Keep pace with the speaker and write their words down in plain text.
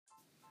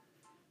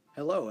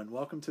Hello, and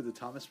welcome to the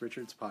Thomas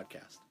Richards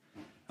Podcast.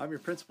 I'm your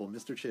principal,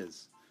 Mr.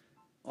 Chiz.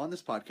 On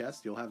this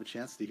podcast, you'll have a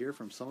chance to hear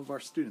from some of our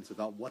students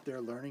about what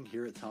they're learning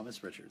here at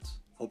Thomas Richards.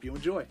 Hope you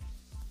enjoy.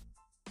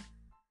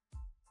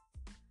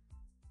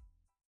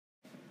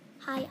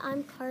 Hi,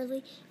 I'm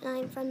Carly, and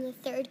I'm from the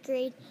 3rd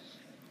grade,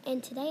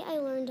 and today I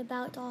learned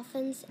about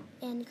dolphins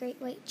and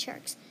great white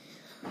sharks.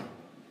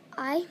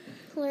 I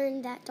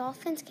learned that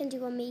dolphins can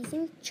do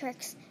amazing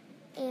tricks,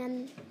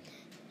 and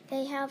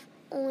they have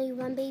only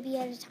one baby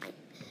at a time.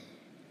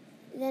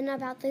 Then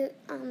about the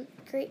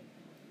great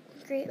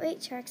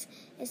white sharks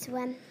is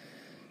when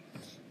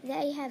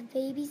they have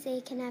babies,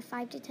 they can have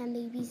 5 to 10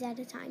 babies at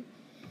a time,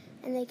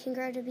 and they can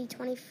grow to be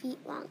 20 feet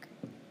long.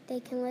 They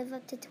can live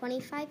up to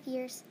 25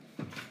 years,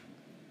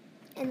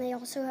 and they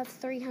also have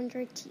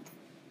 300 teeth.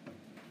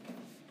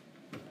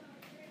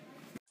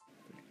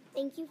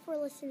 Thank you for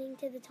listening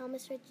to the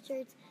Thomas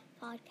Richards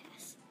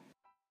Podcast.